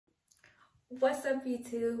What's up,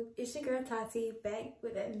 YouTube? It's your girl Tati back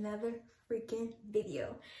with another freaking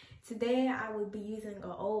video. Today I will be using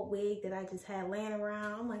an old wig that I just had laying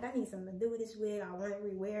around. I'm like, I need something to do with this wig. I want to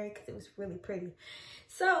rewear it because it was really pretty.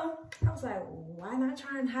 So I was like, why not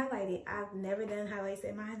try and highlight it? I've never done highlights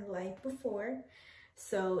in my life before.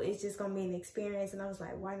 So it's just gonna be an experience, and I was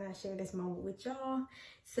like, why not share this moment with y'all?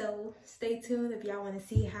 So stay tuned if y'all want to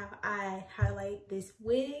see how I highlight this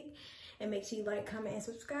wig, and make sure you like, comment, and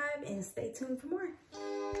subscribe, and stay tuned for more.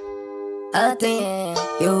 I think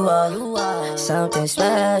you are something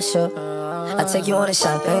special. I take you on a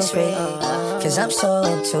shopping spree, cause I'm so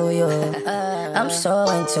into you. I'm so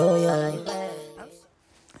into you.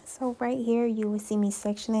 So right here you will see me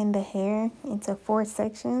sectioning the hair into 4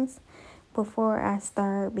 sections before I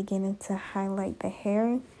start beginning to highlight the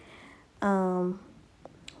hair.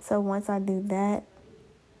 So once I do that,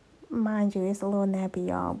 mind you, it's a little nappy,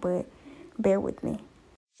 y'all, but bear with me.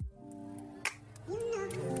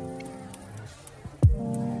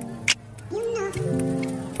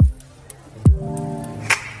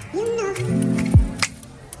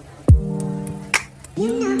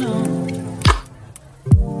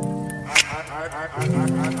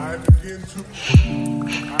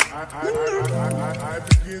 I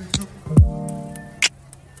begin to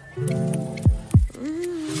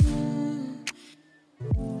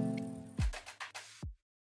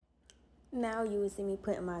Now you will see me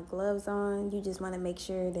putting my gloves on. You just want to make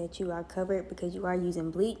sure that you are covered because you are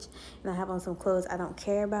using bleach. And I have on some clothes I don't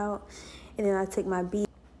care about. And then I take my bead.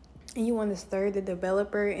 And you want to stir the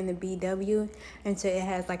developer in the BW until it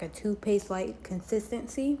has like a toothpaste-like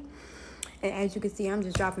consistency. And as you can see, I'm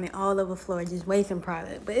just dropping it all over the floor, just wasting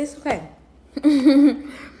product. But it's okay.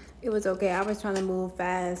 It was okay. I was trying to move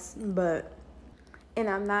fast, and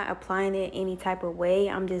I'm not applying it any type of way.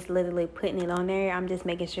 I'm just literally putting it on there. I'm just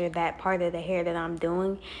making sure that part of the hair that I'm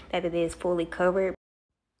doing, that it is fully covered.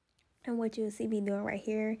 And what you'll see me doing right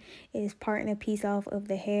here is parting a piece off of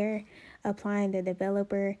the hair, applying the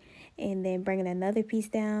developer, and then bringing another piece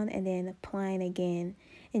down, and then applying again,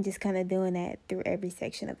 and just kind of doing that through every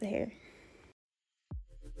section of the hair.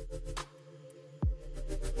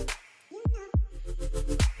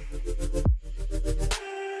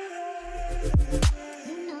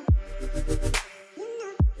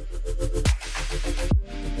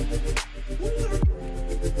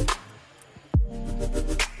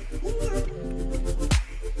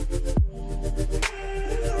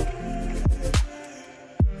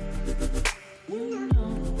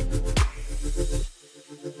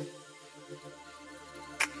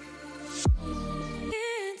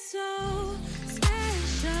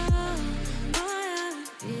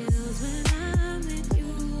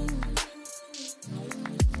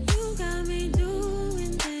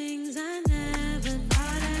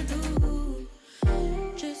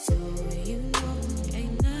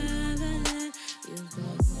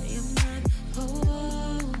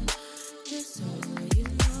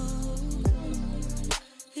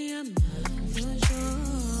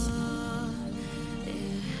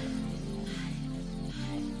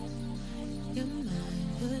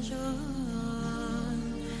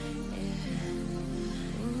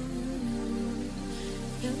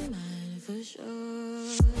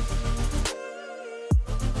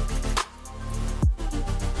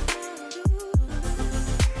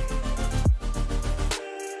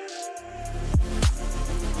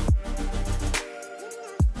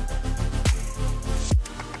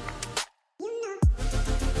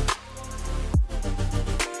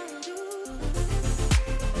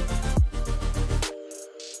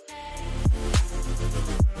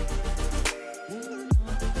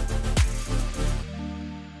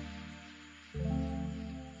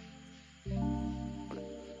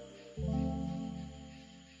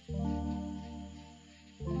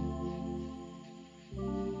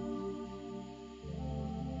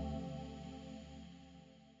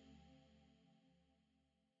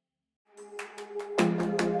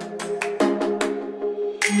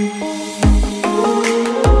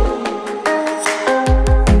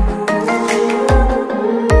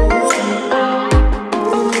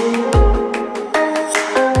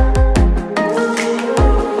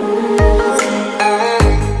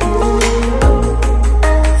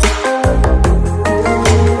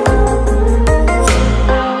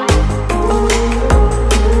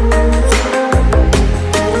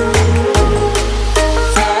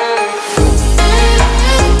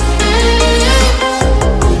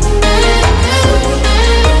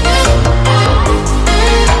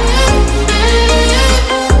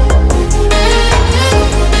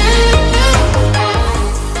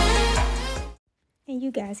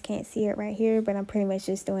 can't see it right here, but I'm pretty much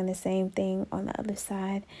just doing the same thing on the other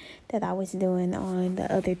side that I was doing on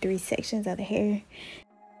the other 3 sections of the hair.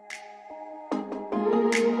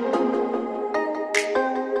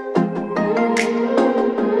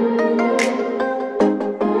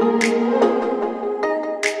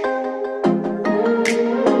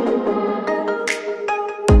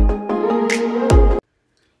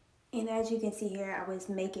 As you can see here, I was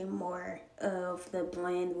making more of the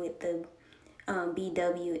blend with the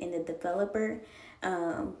BW and the developer,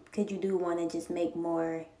 because you do want to just make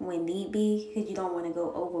more when need be, because you don't want to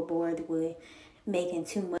go overboard with making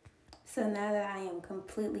too much. So now that I am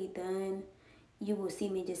completely done, you will see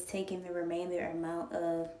me just taking the remainder amount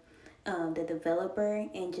of the developer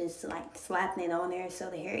and just like slapping it on there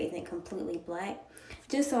so the hair isn't completely black,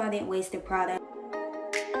 just so I didn't waste the product.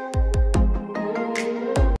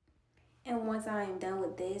 And once I am done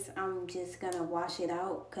with this, I'm just gonna wash it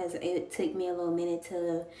out because it took me a little minute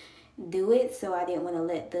to do it, so I didn't want to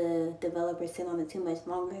let the developer sit on it too much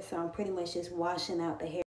longer. So I'm pretty much just washing out the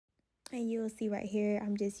hair. And you'll see right here,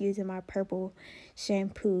 I'm just using my purple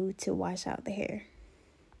shampoo to wash out the hair.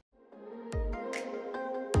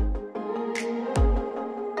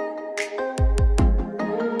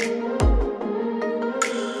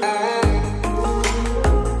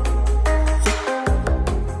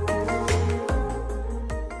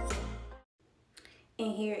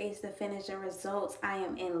 And here is the finishing results. I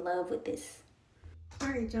am in love with this.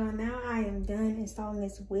 Alright y'all, now I am done installing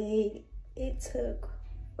this wig. It took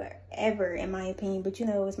forever in my opinion, but you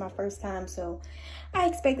know, it was my first time, so I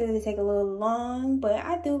expected it to take a little long, but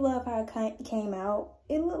I do love how it came out.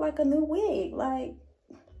 It looked like a new wig. Like,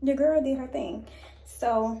 the girl did her thing.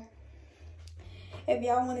 So if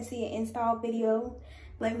y'all want to see an install video,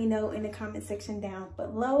 let me know in the comment section down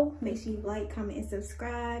below. Make sure you like, comment, and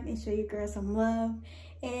subscribe, and show your girl some love.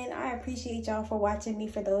 And I appreciate y'all for watching me.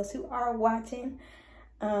 For those who are watching,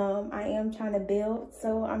 I am trying to build,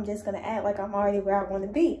 so I'm just gonna act like I'm already where I want to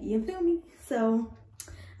be. You feel me? So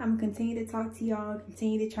I'm gonna continue to talk to y'all,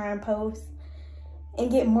 continue to try and post,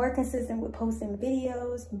 and get more consistent with posting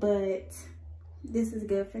videos. But this is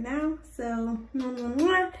good for now. So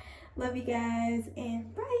love you guys,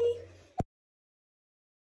 and bye.